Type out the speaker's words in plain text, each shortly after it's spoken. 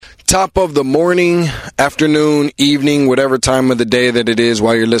Top of the morning, afternoon, evening, whatever time of the day that it is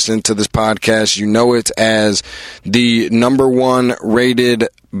while you're listening to this podcast. You know it as the number one rated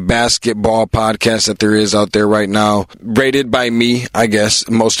basketball podcast that there is out there right now. Rated by me, I guess,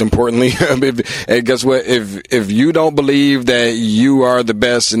 most importantly. And guess what? If you don't believe that you are the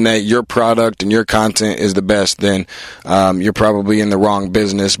best and that your product and your content is the best, then you're probably in the wrong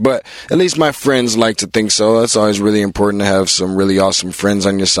business. But at least my friends like to think so. That's always really important to have some really awesome friends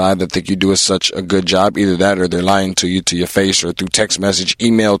on your side that think you do such a good job. Either that or they're lying to you to your face or through text message,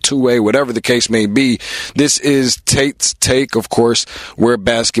 email, two-way, whatever the case may be. This is Tate's Take, of course, where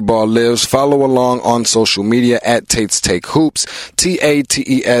basketball lives. Follow along on social media at Tate's Take Hoops,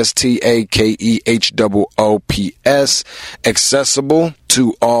 TATESTAKEHOOPS. Accessible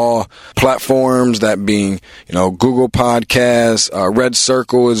to all platforms, that being, Google Podcasts. Red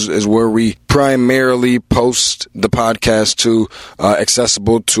Circle is where we primarily post the podcast to,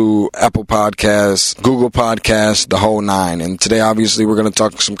 accessible to Apple Podcasts, Google Podcasts, the whole nine. And today, obviously, we're going to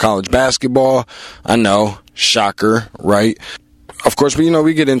talk some college basketball. I know, shocker, right? Of course, we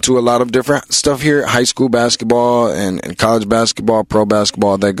get into a lot of different stuff here, high school basketball and college basketball, pro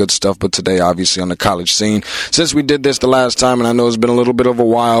basketball, that good stuff. But today, obviously, on the college scene, since we did this the last time, and I know it's been a little bit of a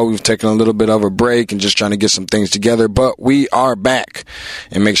while, we've taken a little bit of a break and just trying to get some things together. But we are back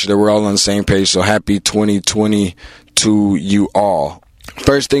and make sure that we're all on the same page. So happy 2020 to you all.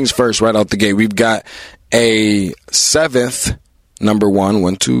 First things first, right out the gate, we've got a seventh number one,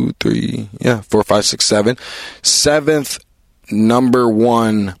 1, 2, 3, 4, 5, 6, 7, seventh number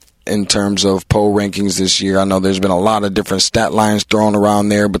one in terms of poll rankings this year. I know there's been a lot of different stat lines thrown around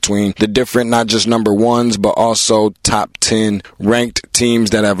there between the different, not just number ones, but also top 10 ranked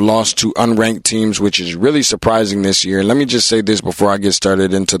teams that have lost to unranked teams, which is really surprising this year. Let me just say this before I get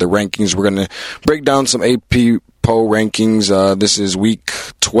started into the rankings. We're going to break down some AP poll rankings. This is week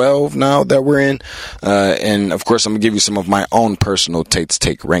 12 now that we're in. And of course, I'm going to give you some of my own personal Tate's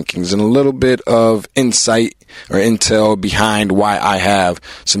Take rankings and a little bit of insight or intel behind why I have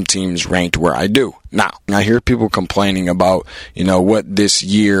some teams ranked where I do. Now, I hear people complaining about, what this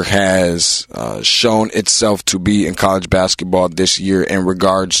year has shown itself to be in college basketball this year in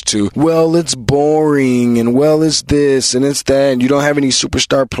regards to, well, it's boring and, well, it's this and it's that. And you don't have any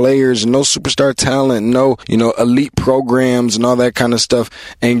superstar players and no superstar talent, no, elite programs and all that kind of stuff.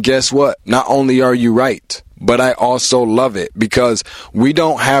 And guess what? Not only are you right, but I also love it because we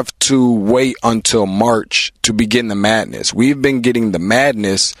don't have to wait until March to begin the madness. We've been getting the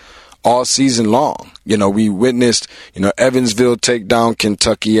madness all season long. We witnessed, Evansville take down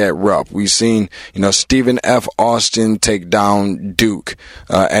Kentucky at Rupp. We've seen, Stephen F. Austin take down Duke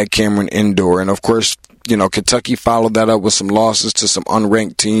at Cameron Indoor. And of course, Kentucky followed that up with some losses to some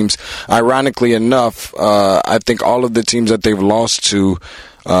unranked teams. Ironically enough, I think all of the teams that they've lost to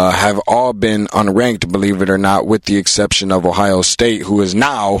have all been unranked, believe it or not, with the exception of Ohio State, who is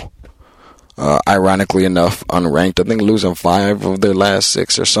now, ironically enough, unranked. I think losing 5 of their last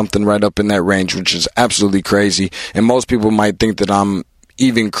 6 or something right up in that range, which is absolutely crazy. And most people might think that I'm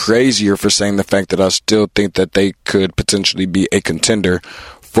even crazier for saying the fact that I still think that they could potentially be a contender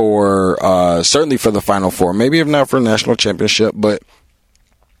for, certainly for the Final Four. Maybe if not for a national championship, but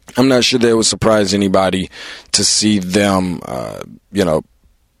I'm not sure that it would surprise anybody to see them,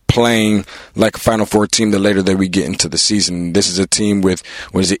 playing like a Final Four team the later that we get into the season. This is a team with,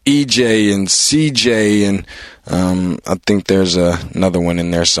 EJ and CJ and I think there's another one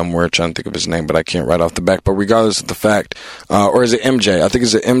in there somewhere, trying to think of his name, but I can't right off the back. But regardless of the fact, or is it MJ? I think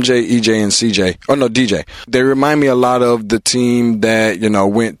it's MJ, EJ, and CJ. Oh, no, DJ. They remind me a lot of the team that,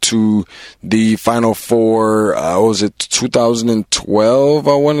 went to the Final Four, was it 2012,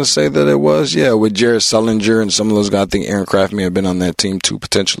 I want to say that it was? Yeah, with Jared Sullinger and some of those guys. I think Aaron Craft may have been on that team too,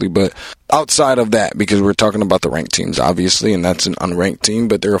 potentially. But outside of that, because we're talking about the ranked teams, obviously, and that's an unranked team,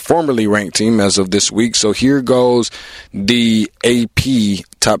 but they're a formerly ranked team as of this week. So here goes the AP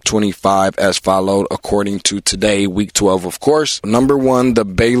top 25 as followed according to today, week 12, of course. Number 1, the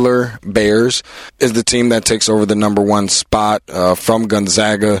Baylor Bears is the team that takes over the number 1 spot from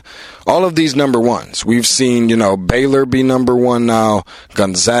Gonzaga. All of these number 1s. We've seen, Baylor be number 1 now.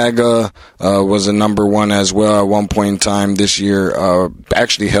 Gonzaga was a number 1 as well at one point in time this year.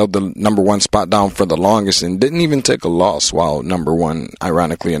 Actually held the number 1 spot down for the longest and didn't even take a loss while number 1,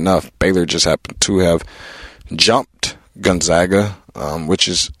 ironically enough. Baylor just happened to have jumped Gonzaga, which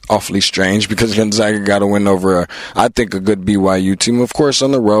is awfully strange because Gonzaga got a win over, I think, a good BYU team, of course,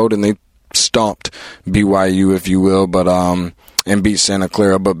 on the road, and they stomped BYU, if you will, but and beat Santa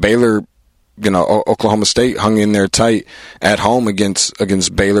Clara. But Baylor Oklahoma State hung in there tight at home against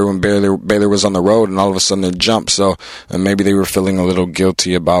Baylor when Baylor was on the road, and all of a sudden they jumped. So maybe they were feeling a little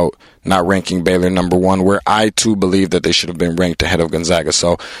guilty about not ranking Baylor number one, where I too believe that they should have been ranked ahead of Gonzaga.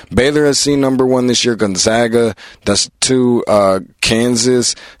 So Baylor has seen number one this year. Gonzaga, that's two.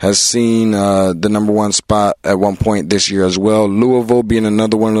 Kansas has seen the number one spot at one point this year as well. Louisville being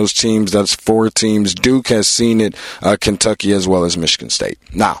another one of those teams. That's 4 teams. Duke has seen it. Kentucky as well as Michigan State.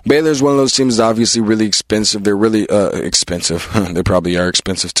 Now, Baylor is one of those teams that's obviously really expensive. They're really expensive. They probably are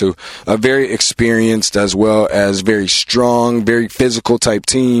expensive too. Very experienced as well as very strong, very physical type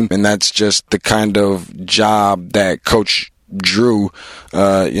team. And that's just the kind of job that Coach Drew,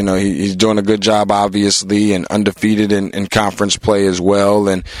 he's doing a good job, obviously, and undefeated in conference play as well.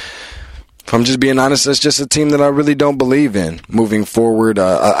 And if I'm just being honest, that's just a team that I really don't believe in moving forward.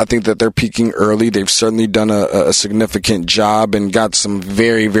 I think that they're peaking early. They've certainly done a significant job and got some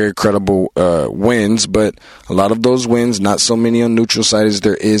very, very credible wins, but a lot of those wins, not so many on neutral site as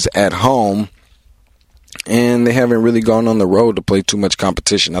there is at home. And they haven't really gone on the road to play too much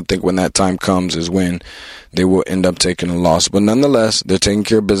competition. I think when that time comes is when they will end up taking a loss. But nonetheless, they're taking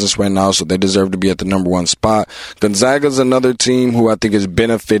care of business right now, so they deserve to be at the number one spot. Gonzaga's another team who I think has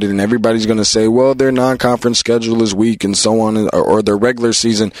benefited, and everybody's going to say, well, their non-conference schedule is weak and so on, or their regular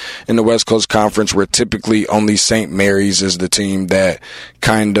season in the West Coast Conference, where typically only St. Mary's is the team that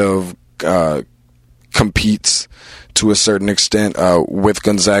kind of competes to a certain extent with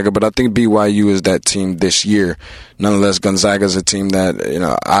Gonzaga, but I think BYU is that team this year. Nonetheless, Gonzaga is a team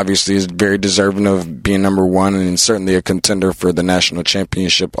that obviously is very deserving of being number one and certainly a contender for the national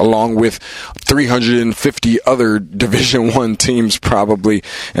championship, along with 350 other Division I teams probably.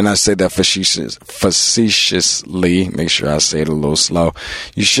 And I say that facetiously. Make sure I say it a little slow.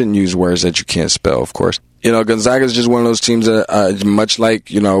 You shouldn't use words that you can't spell, of course. Gonzaga is just one of those teams that, much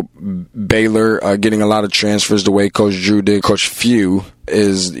like, Baylor, getting a lot of transfers the way Coach Drew did. Coach Few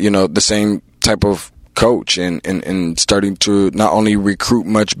is, the same type of coach and starting to not only recruit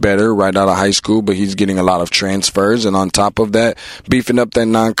much better right out of high school, but he's getting a lot of transfers. And on top of that, beefing up that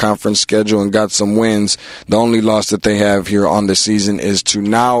non-conference schedule and got some wins. The only loss that they have here on the season is to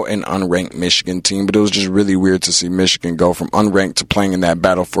now an unranked Michigan team. But it was just really weird to see Michigan go from unranked to playing in that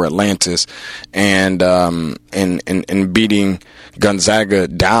battle for Atlantis and beating Gonzaga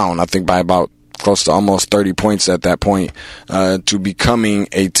down, I think, by about close to almost 30 points at that point, to becoming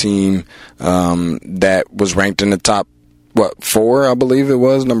a team that was ranked in the top, 4, I believe it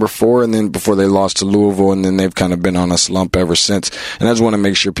was, number 4, and then before they lost to Louisville, and then they've kind of been on a slump ever since. And I just want to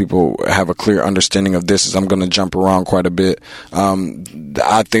make sure people have a clear understanding of this, as I'm going to jump around quite a bit.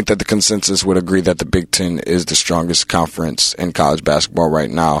 I think that the consensus would agree that the Big Ten is the strongest conference in college basketball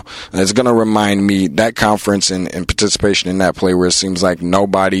right now. And it's going to remind me, that conference and participation in that play, where it seems like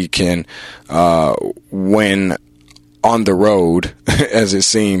nobody can win on the road, as it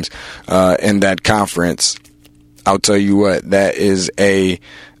seems, in that conference. I'll tell you what, that is a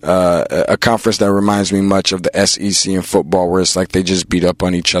conference that reminds me much of the SEC in football, where it's like they just beat up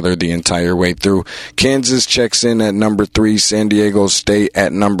on each other the entire way through. Kansas checks in at number 3, San Diego State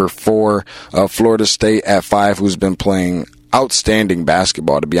at number 4, Florida State at 5, who's been playing outstanding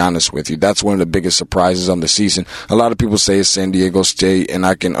basketball, to be honest with you. That's one of the biggest surprises on the season. A lot of people say it's San Diego State, and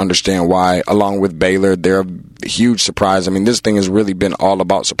I can understand why. Along with Baylor, they're a huge surprise. I mean, this thing has really been all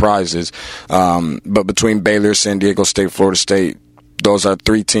about surprises. But between Baylor, San Diego State, Florida State, those are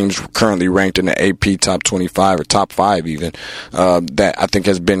 3 teams currently ranked in the AP top 25 or top 5 even, that I think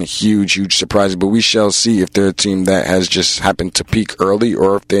has been huge surprise. But we shall see if they're a team that has just happened to peak early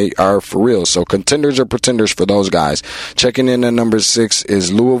or if they are for real. So contenders or pretenders for those guys. Checking in at number 6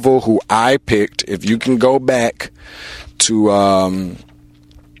 is Louisville, who I picked. If you can go back to one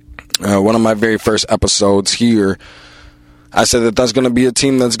of my very first episodes here, I said that that's going to be a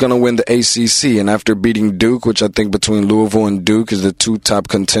team that's going to win the ACC. And after beating Duke, which I think between Louisville and Duke is the 2 top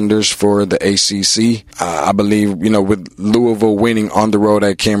contenders for the ACC, I believe, with Louisville winning on the road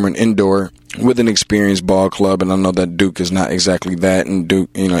at Cameron Indoor with an experienced ball club, and I know that Duke is not exactly that, and Duke,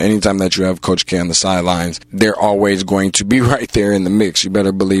 anytime that you have Coach K on the sidelines, they're always going to be right there in the mix. You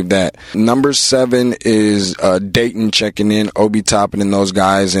better believe that. Number 7 is Dayton checking in, Obi Toppin and those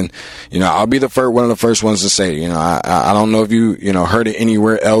guys, and I'll be one of the first ones to say, I don't know if you heard it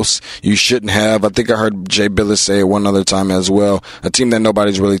anywhere else. You shouldn't have. I think I heard Jay Billis say it one other time as well. A team that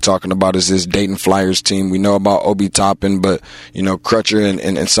nobody's really talking about is this Dayton Flyers team. We know about Obi Toppin, but Crutcher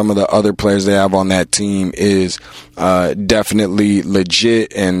and some of the other players players they have on that team is definitely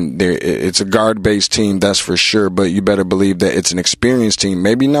legit, and it's a guard-based team, that's for sure, but you better believe that it's an experienced team.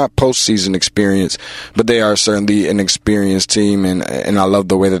 Maybe not postseason experience, but they are certainly an experienced team, and I love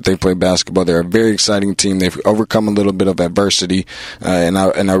the way that they play basketball. They're a very exciting team. They've overcome a little bit of adversity, and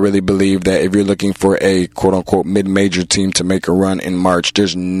I really believe that if you're looking for a quote-unquote mid-major team to make a run in March,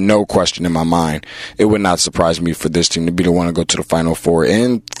 there's no question in my mind. It would not surprise me for this team to be the one to go to the Final Four.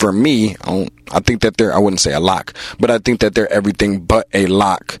 And for me, I think that I wouldn't say a lock, but I think that they're everything but a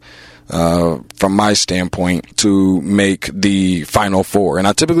lock from my standpoint to make the Final Four. And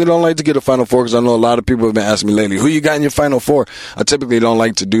I typically don't like to get a Final Four because I know a lot of people have been asking me lately, who you got in your Final Four? I typically don't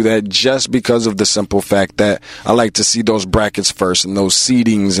like to do that just because of the simple fact that I like to see those brackets first and those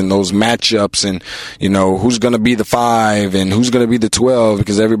seedings and those matchups and, who's going to be the 5 and who's going to be the 12,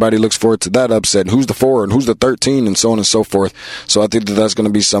 because everybody looks forward to that upset. And who's the 4 and who's the 13 and so on and so forth. So I think that that's going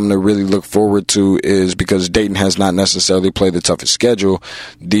to be something to really look forward to, is because Dayton has not necessarily played the toughest schedule.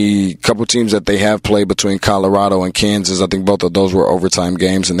 The couple teams that they have played between Colorado and Kansas, I think both of those were overtime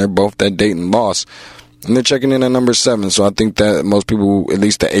games, and they're both that Dayton loss. And they're checking in at number 7, so I think that most people, at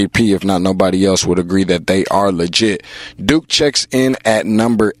least the AP, if not nobody else, would agree that they are legit. Duke checks in at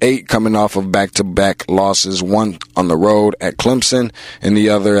number 8, coming off of back-to-back losses, one on the road at Clemson, and the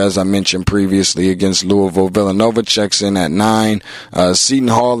other, as I mentioned previously, against Louisville. Villanova checks in at 9. Seton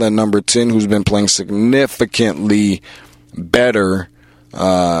Hall at number 10, who's been playing significantly better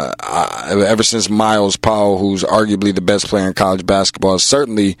ever since Miles Powell, who's arguably the best player in college basketball,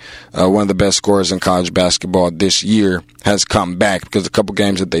 certainly one of the best scorers in college basketball this year, has come back, because a couple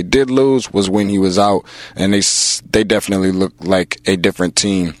games that they did lose was when he was out, and they definitely look like a different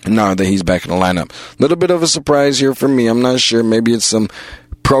team now that he's back in the lineup. A little bit of a surprise here for me. I'm not sure. Maybe it's some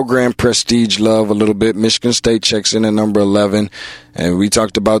program prestige love a little bit. Michigan State checks in at number 11. And we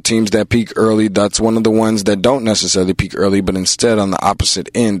talked about teams that peak early. That's one of the ones that don't necessarily peak early, but instead on the opposite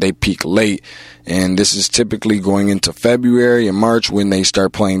end, they peak late. And this is typically going into February and March when they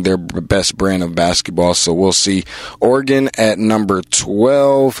start playing their best brand of basketball. So we'll see Oregon at number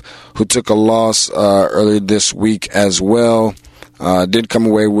 12, who took a loss earlier this week as well. Did come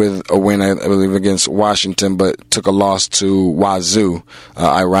away with a win, I believe, against Washington, but took a loss to Wazoo,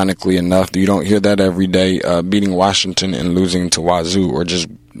 ironically enough. You don't hear that every day, beating Washington and losing to Wazoo, or just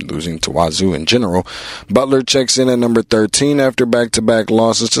losing to Wazoo in general. Butler checks in at number 13 after back-to-back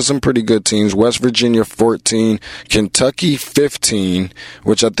losses to some pretty good teams. West Virginia 14, Kentucky 15,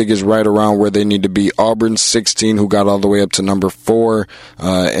 which I think is right around where they need to be. Auburn 16, who got all the way up to number 4,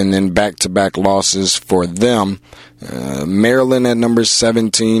 and then back-to-back losses for them. Maryland at number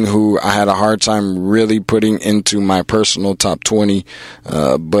 17, who I had a hard time really putting into my personal top 20,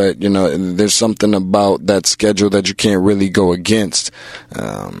 but there's something about that schedule that you can't really go against.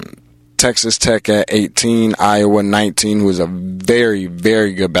 Texas Tech at 18, Iowa 19, who is a very,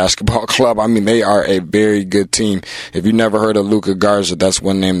 very good basketball club. I mean, they are a very good team. If you never heard of Luka Garza, that's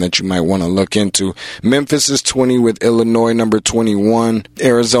one name that you might want to look into. Memphis is 20 with Illinois number 21,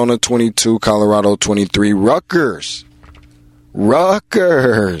 Arizona 22, Colorado 23, Rutgers from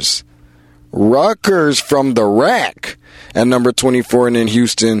the rack at number 24, and then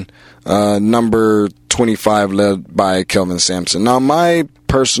Houston number 25, led by Kelvin Sampson. Now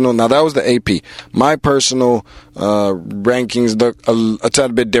that was the AP. My personal rankings look a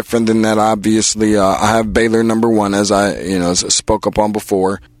tad bit different than that. Obviously, I have Baylor number 1, as I spoke up on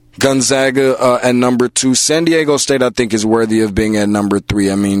before. Gonzaga at number 2. San Diego State, I think, is worthy of being at number 3.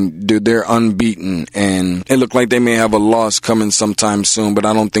 I mean, dude, they're unbeaten, and it looked like they may have a loss coming sometime soon, but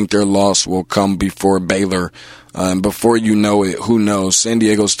I don't think their loss will come before Baylor. Before you know it, who knows? San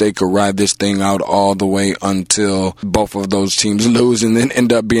Diego State could ride this thing out all the way until both of those teams lose and then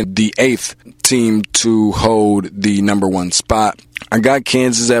end up being the 8th team to hold the number 1 spot. I got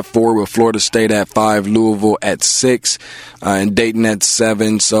Kansas at 4 with Florida State at 5, Louisville at 6, and Dayton at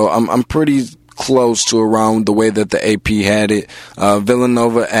 7. So I'm pretty close to around the way that the AP had it.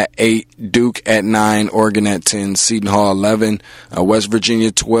 Villanova at 8, Duke at 9, Oregon at 10, Seton Hall 11, West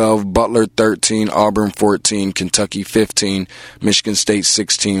Virginia 12, Butler 13, Auburn 14, Kentucky 15, Michigan State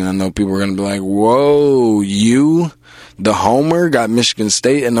 16. I know people are going to be like, whoa, the homer got Michigan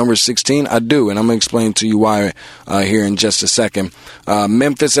State at number 16? I do, and I'm going to explain to you why here in just a second.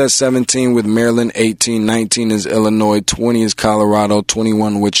 Memphis at 17 with Maryland 18, 19 is Illinois, 20 is Colorado,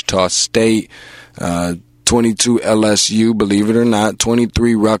 21 Wichita State, 22 LSU, believe it or not,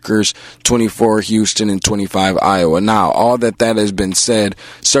 23 Rutgers, 24 Houston, and 25 Iowa. Now, all that has been said,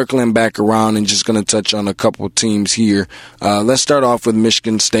 circling back around and just going to touch on a couple teams here. Let's start off with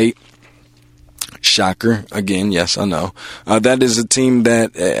Michigan State. Shocker. Again, yes, I know. That is a team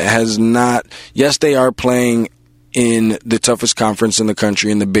that has not, yes, they are playing in the toughest conference in the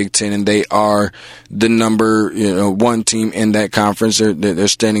country, in the Big Ten, and they are the number one team in that conference. They're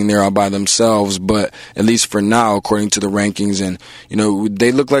standing there all by themselves, but at least for now, according to the rankings, and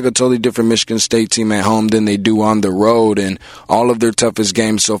they look like a totally different Michigan State team at home than they do on the road, and all of their toughest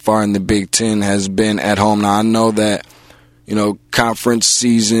games so far in the Big Ten has been at home. Now, I know that conference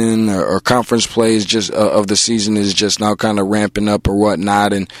season or conference plays just of the season is just now kind of ramping up or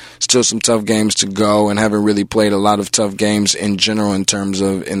whatnot, and still some tough games to go, and haven't really played a lot of tough games in general in terms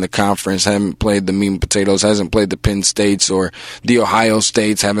of in the conference. Haven't played the meat and potatoes, hasn't played the Penn States or the Ohio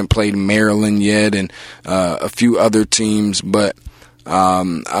States, haven't played Maryland yet, and a few other teams. But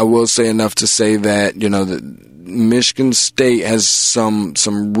I will say enough to say that Michigan State has some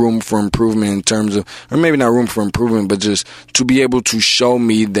room for improvement in terms of, or maybe not room for improvement, but just to be able to show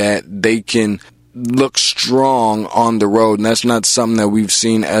me that they can look strong on the road. And that's not something that we've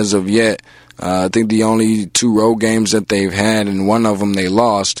seen as of yet. I think the only 2 road games that they've had, and one of them they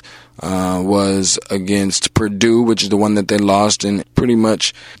lost, was against Purdue, which is the one that they lost, and pretty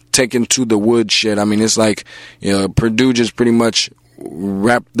much taken to the woodshed. I mean, it's like, Purdue just pretty much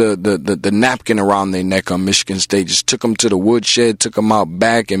wrapped the napkin around their neck on Michigan State, just took them to the woodshed, took them out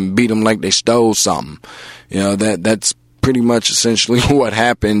back, and beat them like they stole something. That's pretty much essentially what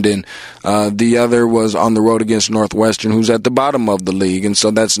happened. And the other was on the road against Northwestern, who's at the bottom of the league, and so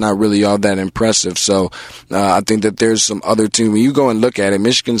that's not really all that impressive. So I think that there's some other teams. When you go and look at it,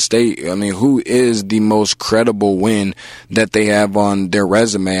 Michigan State, I mean, who is the most credible win that they have on their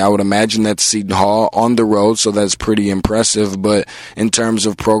resume? I would imagine that's Seton Hall on the road, so that's pretty impressive. But in terms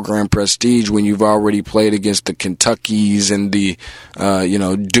of program prestige, when you've already played against the Kentuckys and the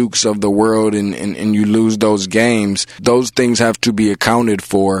Dukes of the world, and you lose those games, those things have to be accounted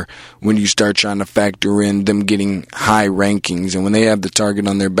for when you start trying to factor in them getting high rankings. And when they have the target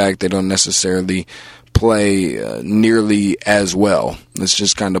on their back, they don't necessarily play nearly as well. Let's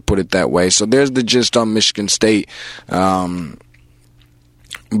just kind of put it that way. So there's the gist on Michigan State. But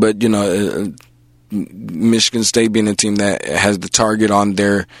Michigan State being a team that has the target on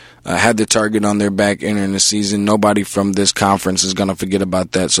their had the target on their back entering the season, nobody from this conference is going to forget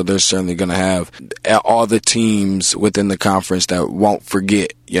about that. So they're certainly going to have all the teams within the conference that won't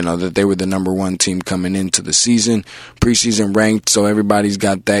forget, that they were the number 1 team coming into the season, preseason ranked. So everybody's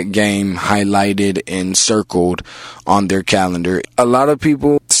got that game highlighted and circled on their calendar. A lot of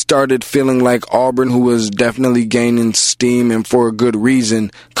people started feeling like Auburn, who was definitely gaining steam, and for a good reason,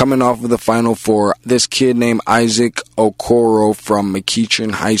 coming off of the Final Four. This kid named Isaac Okoro from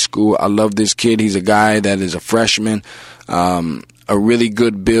McEachern High School. I love this kid. He's a guy that is a freshman, a really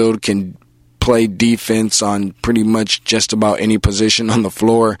good build, can play defense on pretty much just about any position on the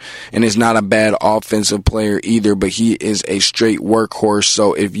floor, and is not a bad offensive player either, but he is a straight workhorse.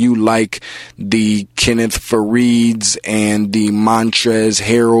 So if you like the Kenneth Farieds and the Montrezl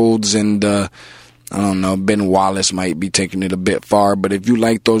Harrells and Ben Wallace might be taking it a bit far, but if you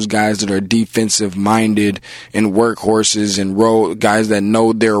like those guys that are defensive minded and workhorses and guys that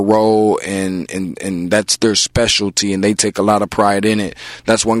know their role and that's their specialty and they take a lot of pride in it,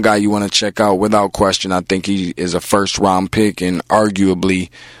 that's one guy you want to check out without question. I think he is a first round pick and arguably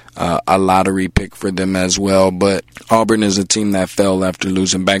a lottery pick for them as well. But Auburn is a team that fell after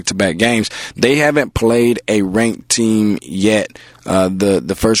losing back-to-back games. They haven't played a ranked team yet.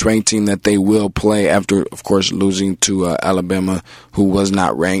 The first ranked team that they will play after, of course, losing to Alabama, who was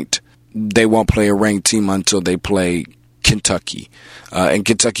not ranked. They won't play a ranked team until they play Kentucky. And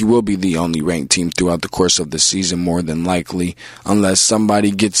Kentucky will be the only ranked team throughout the course of the season, more than likely, unless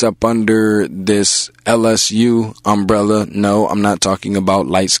somebody gets up under this LSU umbrella. No, I'm not talking about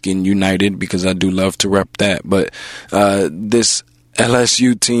Light Skin United, because I do love to rep that, but this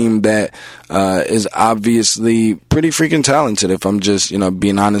LSU team that is obviously pretty freaking talented, if I'm just,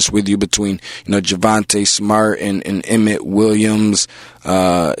 being honest with you, between, Javonte Smart and Emmett Williams.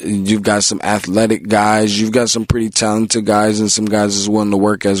 You've got some athletic guys. You've got some pretty talented guys and some guys that's willing to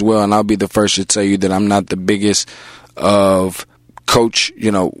work as well. And I'll be the first to tell you that I'm not the biggest of Coach,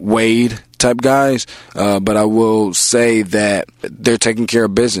 Wade type guys, but I will say that they're taking care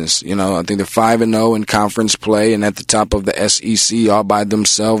of business. I think they're 5-0 in conference play and at the top of the SEC all by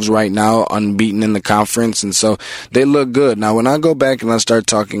themselves right now, unbeaten in the conference, and so they look good. Now, when I go back and I start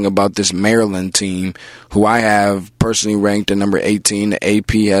talking about this Maryland team, who I have personally ranked at number 18, the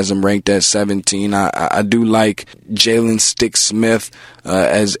AP has them ranked at 17. I do like Jalen Stick Smith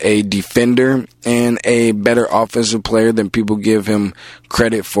as a defender and a better offensive player than people give him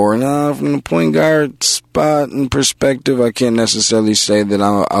credit for. And from the point guard spot and perspective, I can't necessarily say that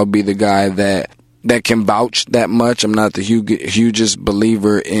I'll be the guy that that can vouch that much. I'm not the hugest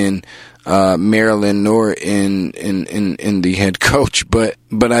believer in Maryland nor in the head coach, but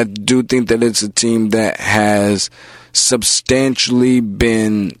I do think that it's a team that has substantially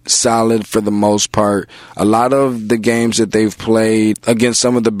been solid for the most part. A lot of the games that they've played against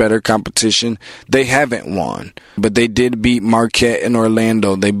some of the better competition, they haven't won. But they did beat Marquette and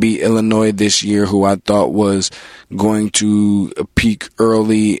Orlando. They beat Illinois this year, who I thought was going to peak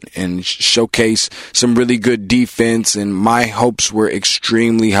early and showcase some really good defense. And my hopes were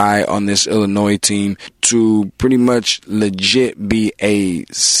extremely high on this Illinois team to pretty much legit be a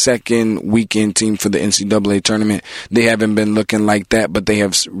second weekend team for the NCAA tournament. They haven't been looking like that, but they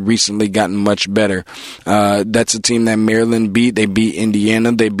have recently gotten much better. That's a team that Maryland beat. They beat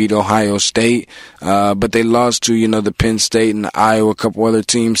Indiana. They beat Ohio State. But they lost to, the Penn State and Iowa, a couple other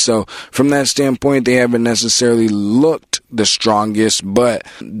teams. So from that standpoint, they haven't necessarily looked the strongest, but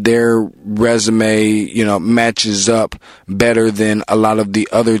their resume, matches up better than a lot of the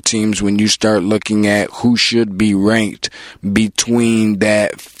other teams when you start looking at who should be ranked between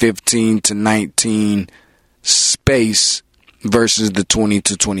that 15 to 19 space versus the 20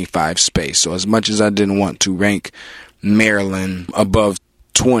 to 25 space. So as much as I didn't want to rank Maryland above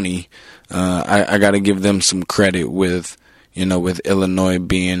 20, I got to give them some credit with Illinois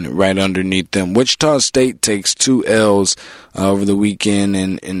being right underneath them. Wichita State takes 2 L's over the weekend,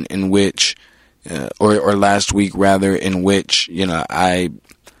 in which, or last week rather, in which,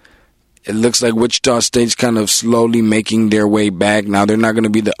 it looks like Wichita State's kind of slowly making their way back. Now, they're not going to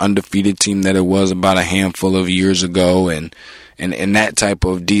be the undefeated team that it was about a handful of years ago and that type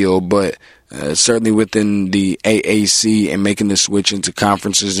of deal, but certainly within the AAC and making the switch into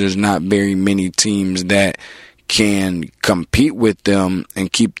conferences, there's not very many teams that can compete with them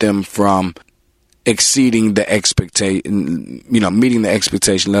and keep them from exceeding the expectation, meeting the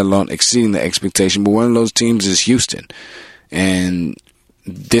expectation, let alone exceeding the expectation. But one of those teams is Houston. And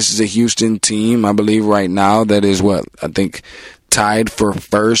this is a Houston team, I believe right now, that is tied for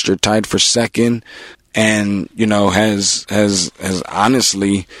first or tied for second. And, has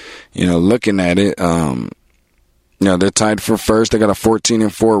honestly, looking at it, they're tied for first. They got a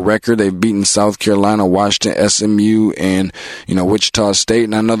 14-4 record. They've beaten South Carolina, Washington, SMU, and, Wichita State.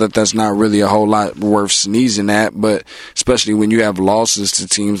 And I know that that's not really a whole lot worth sneezing at, but especially when you have losses to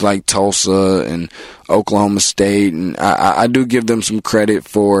teams like Tulsa and Oklahoma State. And I do give them some credit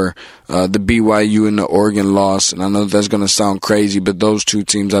for the BYU and the Oregon loss. And I know that's going to sound crazy, but those two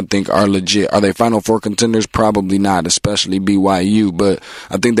teams I think are legit. Are they Final Four contenders? Probably not, especially BYU. But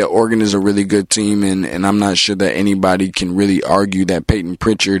I think that Oregon is a really good team, and I'm not sure that anybody can really argue that Peyton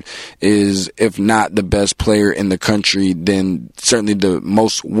Pritchard is, if not the best player in the country, then certainly the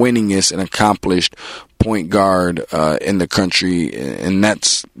most winningest and accomplished point guard in the country, and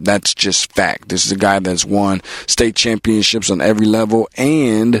that's just fact. This is a guy that's won state championships on every level,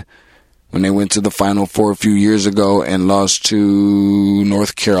 and when they went to the Final Four a few years ago and lost to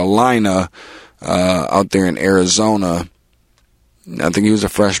North Carolina out there in Arizona, I think he was a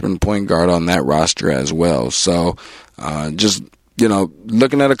freshman point guard on that roster as well. So just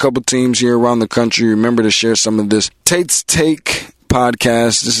looking at a couple teams here around the country, remember to share some of this Tate's Take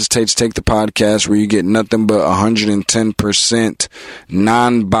podcast. This is Tate's Take, the podcast where you get nothing but 110%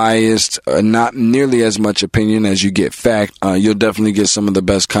 non-biased, not nearly as much opinion as you get fact. You'll definitely get some of the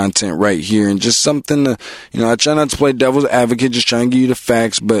best content right here, and just something to, I try not to play devil's advocate, just try and give you the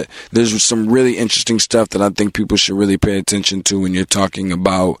facts, but there's some really interesting stuff that I think people should really pay attention to when you're talking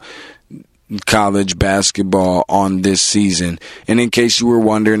about college basketball on this season. And in case you were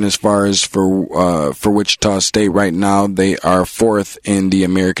wondering, as far as for Wichita State right now, they are 4th in the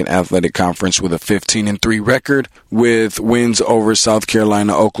American Athletic Conference with a 15-3 record, with wins over South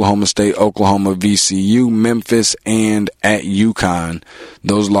Carolina, Oklahoma State, Oklahoma, VCU, Memphis, and at UConn.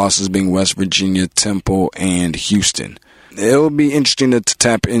 Those losses being West Virginia, Temple, and Houston. It'll be interesting to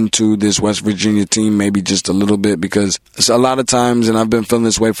tap into this West Virginia team maybe just a little bit, because a lot of times, and I've been feeling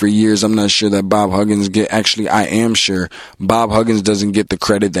this way for years, I'm not sure that Bob Huggins I am sure Bob Huggins doesn't get the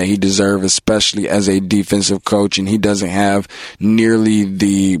credit that he deserves, especially as a defensive coach, and he doesn't have nearly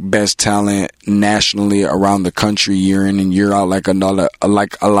the best talent nationally around the country year in and year out like a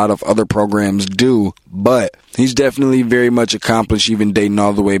lot of other programs do. But he's definitely very much accomplished, even dating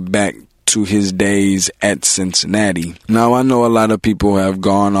all the way back to his days at Cincinnati. Now, I know a lot of people have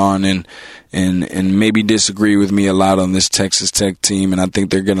gone on and maybe disagree with me a lot on this Texas Tech team, and I think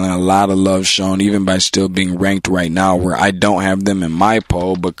they're getting a lot of love shown, even by still being ranked right now, where I don't have them in my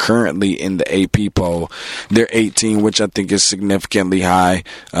poll, but currently in the AP poll, they're 18, which I think is significantly high.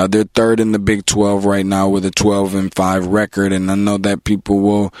 They're 3rd in the Big 12 right now with a 12-5 record, and I know that people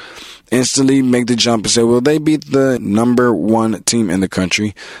will instantly make the jump and say, well, they beat the number one team in the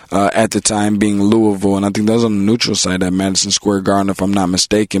country at the time being Louisville. And I think that was on the neutral side at Madison Square Garden, if I'm not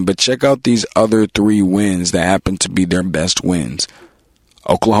mistaken. But check out these other 3 wins that happen to be their best wins.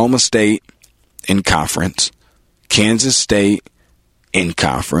 Oklahoma State in conference, Kansas State in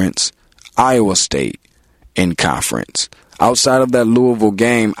conference, Iowa State in conference. Outside of that Louisville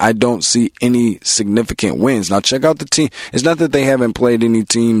game, I don't see any significant wins. Now, check out the team. It's not that they haven't played any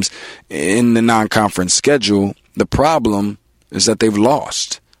teams in the non-conference schedule. The problem is that they've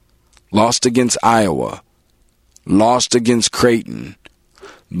lost. Lost against Iowa. Lost against Creighton.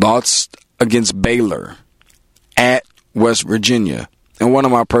 Lost against Baylor. At West Virginia. And one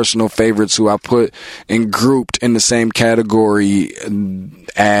of my personal favorites who I put and grouped in the same category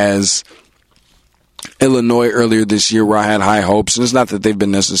as Illinois earlier this year, where I had high hopes. And it's not that they've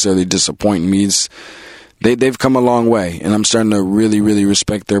been necessarily disappointing me. They've come a long way, and I'm starting to really, really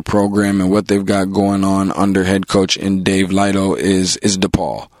respect their program and what they've got going on under head coach and Dave Lido is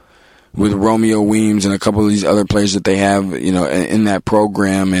DePaul. With Romeo Weems and a couple of these other players that they have, in that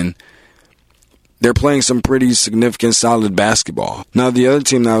program, and they're playing some pretty significant, solid basketball. Now, the other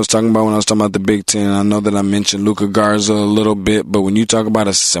team that I was talking about when I was talking about the Big Ten, I know that I mentioned Luka Garza a little bit, but when you talk about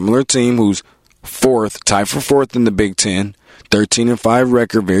a similar team who's tied for fourth in the Big Ten, 13-5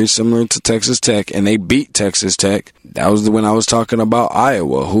 record, very similar to Texas Tech, and they beat Texas Tech. That was when I was talking about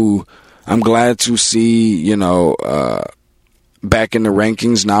Iowa, who I'm glad to see, back in the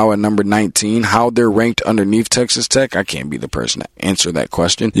rankings now at number 19. How they're ranked underneath Texas Tech, I can't be the person to answer that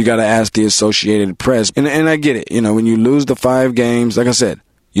question. You got to ask the Associated Press. And I get it. When you lose the 5 games, like I said,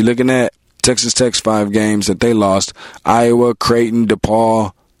 you're looking at Texas Tech's 5 games that they lost. Iowa, Creighton,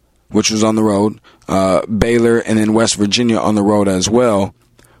 DePaul, which was on the road, Baylor, and then West Virginia on the road as well,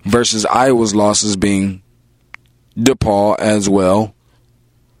 versus Iowa's losses being DePaul as well,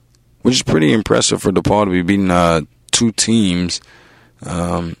 which is pretty impressive for DePaul to be beating 2 teams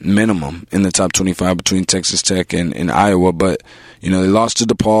minimum in the top 25 between Texas Tech and Iowa. But, they lost to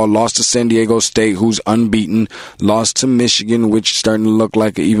DePaul, lost to San Diego State, who's unbeaten, lost to Michigan, which is starting to look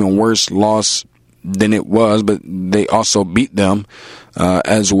like an even worse loss than it was, but they also beat them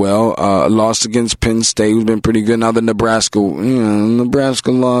as well. Lost against Penn State, who's been pretty good. Now the Nebraska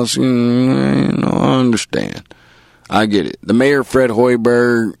loss, I understand. I get it. The mayor, Fred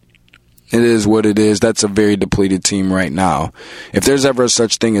Hoiberg, it is what it is. That's a very depleted team right now. If there's ever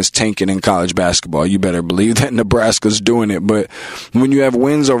such thing as tanking in college basketball, you better believe that Nebraska's doing it. But when you have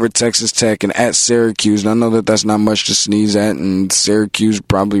wins over Texas Tech and at Syracuse, and I know that that's not much to sneeze at, and Syracuse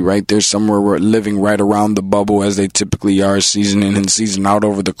probably right there somewhere living right around the bubble as they typically are season in and season out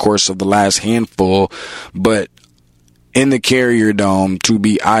over the course of the last handful. But in the Carrier Dome to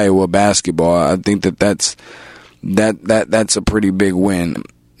beat Iowa basketball, I think that's a pretty big win.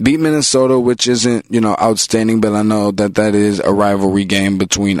 Beat Minnesota, which isn't, outstanding, but I know that is a rivalry game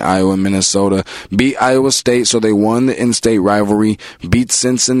between Iowa and Minnesota. Beat Iowa State, so they won the in-state rivalry. Beat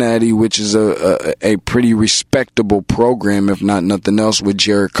Cincinnati, which is a pretty respectable program, if not nothing else, with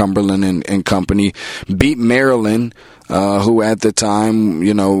Jared Cumberland and company. Beat Maryland, who at the time,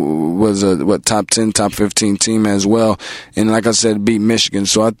 was a top 10, top 15 team as well. And like I said, beat Michigan.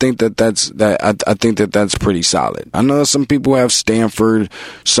 So I think that's pretty solid. I know some people have Stanford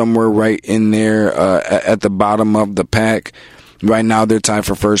somewhere right in there, at the bottom of the pack. Right now they're tied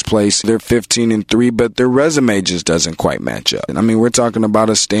for first place. They're 15-3, but their resume just doesn't quite match up. I mean, we're talking about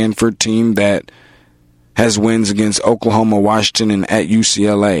a Stanford team that has wins against Oklahoma, Washington, and at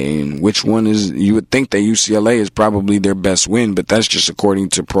UCLA. And which one is, you would think that UCLA is probably their best win, but that's just according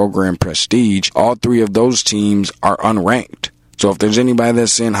to program prestige. All 3 of those teams are unranked. So if there's anybody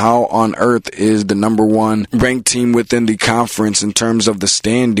that's saying how on earth is the number 1 ranked team within the conference in terms of the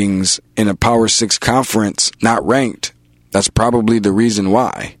standings in a Power 6 conference not ranked, that's probably the reason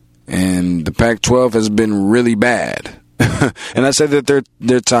why. And the Pac-12 has been really bad. And I said that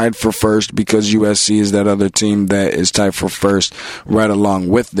they're tied for first because USC is that other team that is tied for first right along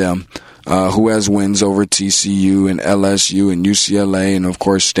with them, who has wins over TCU and LSU and UCLA and, of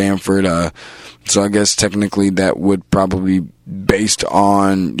course, Stanford. So I guess technically that would probably be based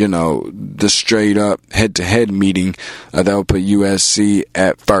on, the straight up head-to-head meeting, that would put USC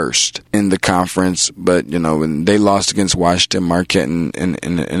at first in the conference. But, when they lost against Washington, Marquette,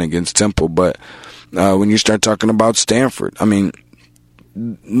 and against Temple. But when you start talking about Stanford, I mean,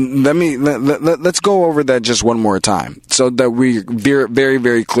 let's go over that just one more time so that we're very,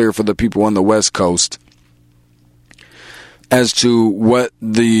 very clear for the people on the West Coast as to what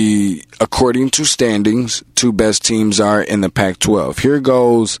according to standings, 2 best teams are in the Pac-12. Here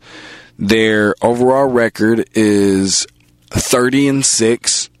goes. Their overall record is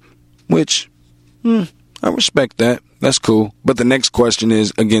 30-6. which I respect that. That's cool. But the next question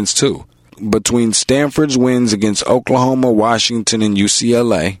is against who? Between Stanford's wins against Oklahoma, Washington, and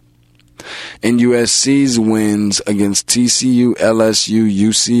UCLA, and USC's wins against TCU, LSU,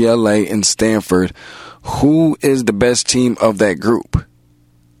 UCLA, and Stanford, who is the best team of that group?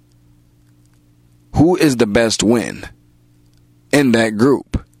 Who is the best win in that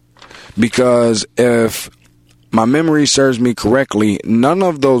group? Because if my memory serves me correctly, none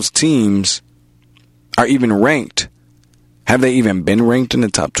of those teams are even ranked. Have they even been ranked in the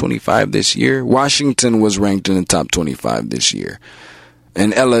top 25 this year? Washington was ranked in the top 25 this year.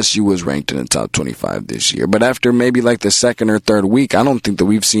 And LSU was ranked in the top 25 this year. But after maybe like the second or third week, I don't think that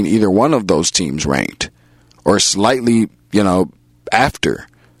we've seen either one of those teams ranked. Or slightly, after.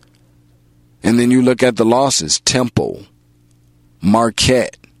 And then you look at the losses. Temple,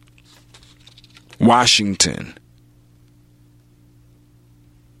 Marquette, Washington.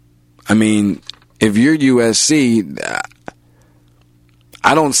 I mean, if you're USC,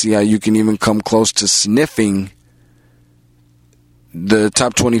 I don't see how you can even come close to sniffing the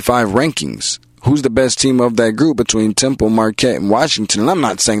top 25 rankings. Who's the best team of that group between Temple, Marquette, and Washington? And I'm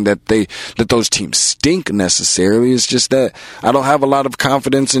not saying that those teams stink necessarily. It's just that I don't have a lot of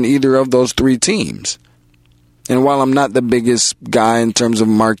confidence in either of those three teams. And while I'm not the biggest guy in terms of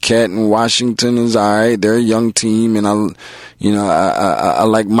Marquette, and Washington is all right, they're a young team, and I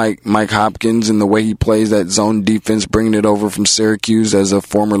like Mike Hopkins and the way he plays that zone defense, bringing it over from Syracuse as a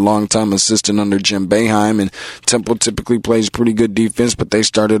former longtime assistant under Jim Boeheim. And Temple typically plays pretty good defense, but they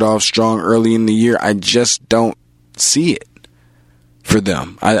started off strong early in the year. I just don't see it for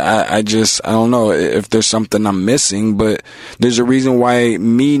them. I don't know if there's something I'm missing, but there's a reason why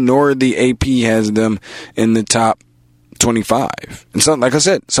me nor the AP has them in the top 25. And like I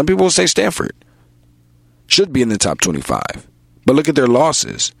said, some people will say Stanford should be in the top 25. But look at their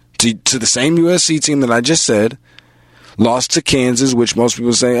losses to the same USC team that I just said. Lost to Kansas, which most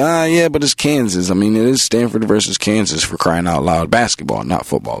people say, yeah, but it's Kansas. I mean, it is Stanford versus Kansas, for crying out loud. Basketball, not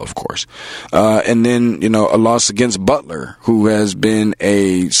football, of course. And then, a loss against Butler, who has been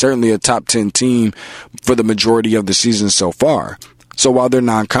certainly a top 10 team for the majority of the season so far. So while their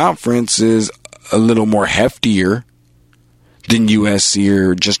non-conference is a little more heftier than USC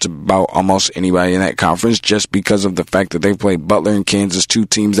or just about almost anybody in that conference, just because of the fact that they played Butler and Kansas, two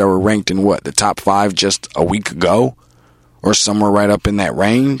teams that were ranked in the top 5 just a week ago, or somewhere right up in that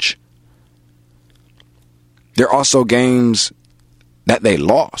range. There are also games that they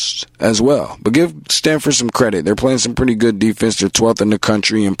lost as well. But give Stanford some credit. They're playing some pretty good defense. They're 12th in the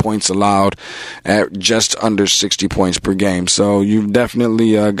country in points allowed at just under 60 points per game. So you've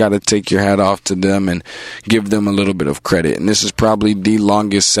definitely got to take your hat off to them and give them a little bit of credit. And this is probably the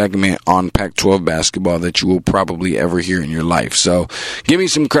longest segment on Pac-12 basketball that you will probably ever hear in your life. So give me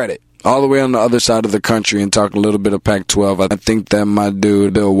some credit. All the way on the other side of the country and talk a little bit of Pac-12. I think that my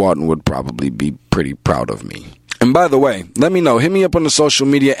dude, Bill Walton, would probably be pretty proud of me. And by the way, let me know. Hit me up on the social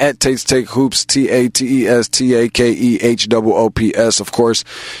media at Tate's Take Hoops, TATESTAKEHOOPS. Of course,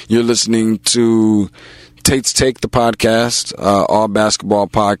 you're listening to Tate's Take, the podcast, all basketball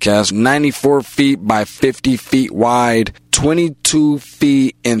podcast, 94 feet by 50 feet wide, 22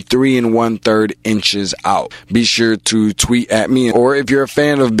 feet and 3 1/3 inches out. Be sure to tweet at me, or if you're a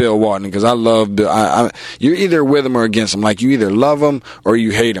fan of Bill Walton, because I love Bill. You're either with him or against him. Like, you either love him or you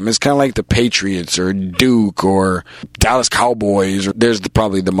hate him. It's kind of like the Patriots or Duke or Dallas Cowboys. There's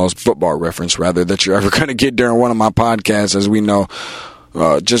probably the most football reference, rather, that you're ever going to get during one of my podcasts, as we know.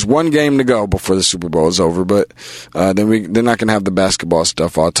 Just one game to go before the Super Bowl is over, but then I can have the basketball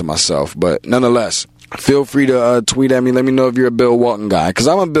stuff all to myself. But nonetheless, feel free to tweet at me. Let me know if you're a Bill Walton guy, because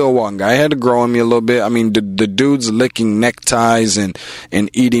I'm a Bill Walton guy. It had to grow on me a little bit. I mean, the dude's licking neckties and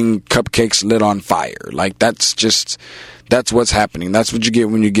eating cupcakes lit on fire. Like, that's what's happening. That's what you get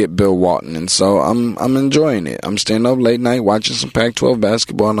when you get Bill Walton. And so I'm enjoying it. I'm staying up late night watching some Pac-12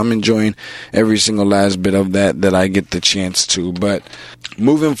 basketball, and I'm enjoying every single last bit of that I get the chance to. But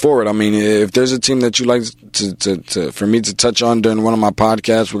moving forward, I mean, if there's a team that you like for me to touch on during one of my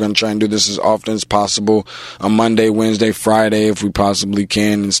podcasts, we're going to try and do this as often as possible on Monday, Wednesday, Friday, if we possibly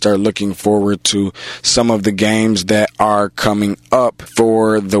can, and start looking forward to some of the games that are coming up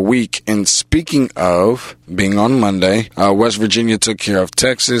for the week. And speaking of being on Monday, West Virginia took care of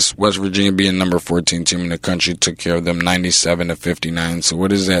Texas. West Virginia, being number 14 team in the country, took care of them 97-59. So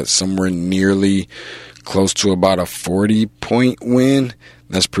what is that? Somewhere nearly close to about a 40-point win.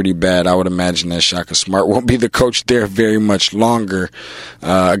 That's pretty bad. I would imagine that Shaka Smart won't be the coach there very much longer.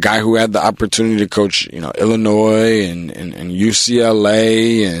 A guy who had the opportunity to coach, Illinois and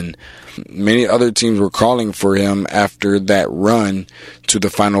UCLA and many other teams were calling for him after that run to the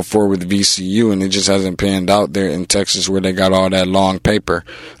Final Four with VCU, and it just hasn't panned out there in Texas where they got all that long paper.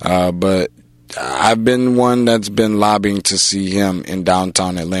 But I've been one that's been lobbying to see him in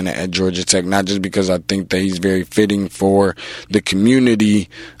downtown Atlanta at Georgia Tech, not just because I think that he's very fitting for the community,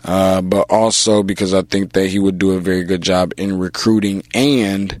 but also because I think that he would do a very good job in recruiting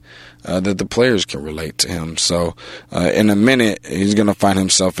and that the players can relate to him. So in a minute, he's going to find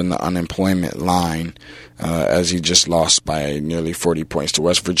himself in the unemployment line as he just lost by nearly 40 points to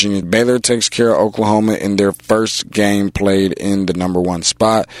West Virginia. Baylor takes care of Oklahoma in their first game played in the number 1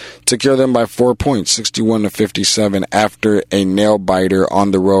 spot. Took care of them by 4 points, 61-57, after a nail-biter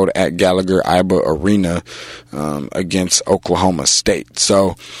on the road at Gallagher-Iba Arena against Oklahoma State.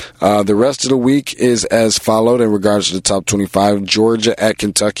 So the rest of the week is as followed in regards to the top 25. Georgia at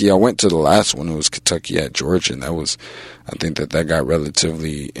Kentucky. I went to the last one. It was Kentucky at Georgia, and I think that got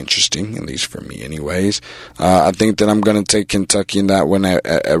relatively interesting, at least for me anyways. I think that I'm going to take Kentucky in that one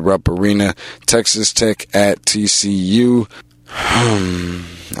at Rupp Arena. Texas Tech at TCU.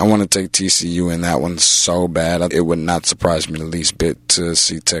 I want to take TCU in that one so bad. It would not surprise me the least bit to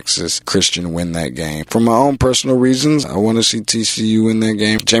see Texas Christian win that game. For my own personal reasons, I want to see TCU in that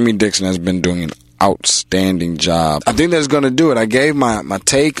game. Jamie Dixon has been doing an outstanding job. I think that's going to do it. I gave my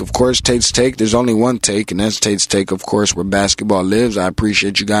take, of course, Tate's Take. There's only one take, and that's Tate's Take, of course, where basketball lives. I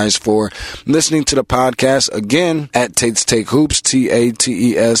appreciate you guys for listening to the podcast. Again, at Tate's Take Hoops,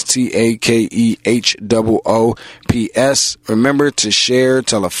 TATESTAKEHOOPS. Remember to share,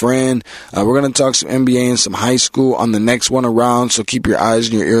 tell a friend. We're going to talk some NBA and some high school on the next one around, so keep your eyes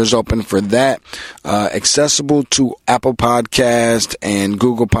and your ears open for that. Accessible to Apple Podcast and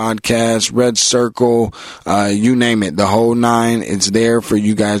Google Podcasts, Red Circle, you name it, the whole 9. It's there for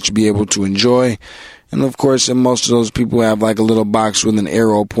you guys to be able to enjoy. And of course, and most of those people have like a little box with an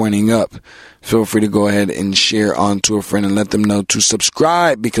arrow pointing up. Feel free to go ahead and share on to a friend and let them know to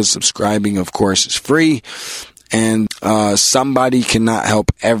subscribe, because subscribing, of course, is free. And somebody cannot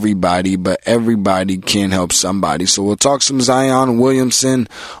help everybody, but everybody can help somebody. So we'll talk some Zion Williamson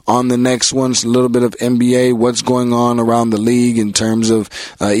on the next one. It's a little bit of NBA, what's going on around the league in terms of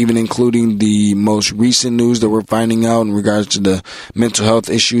even including the most recent news that we're finding out in regards to the mental health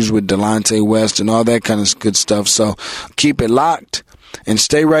issues with Delonte West and all that kind of good stuff. So keep it locked and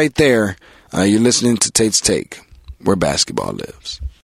stay right there. You're listening to Tate's Take, where basketball lives.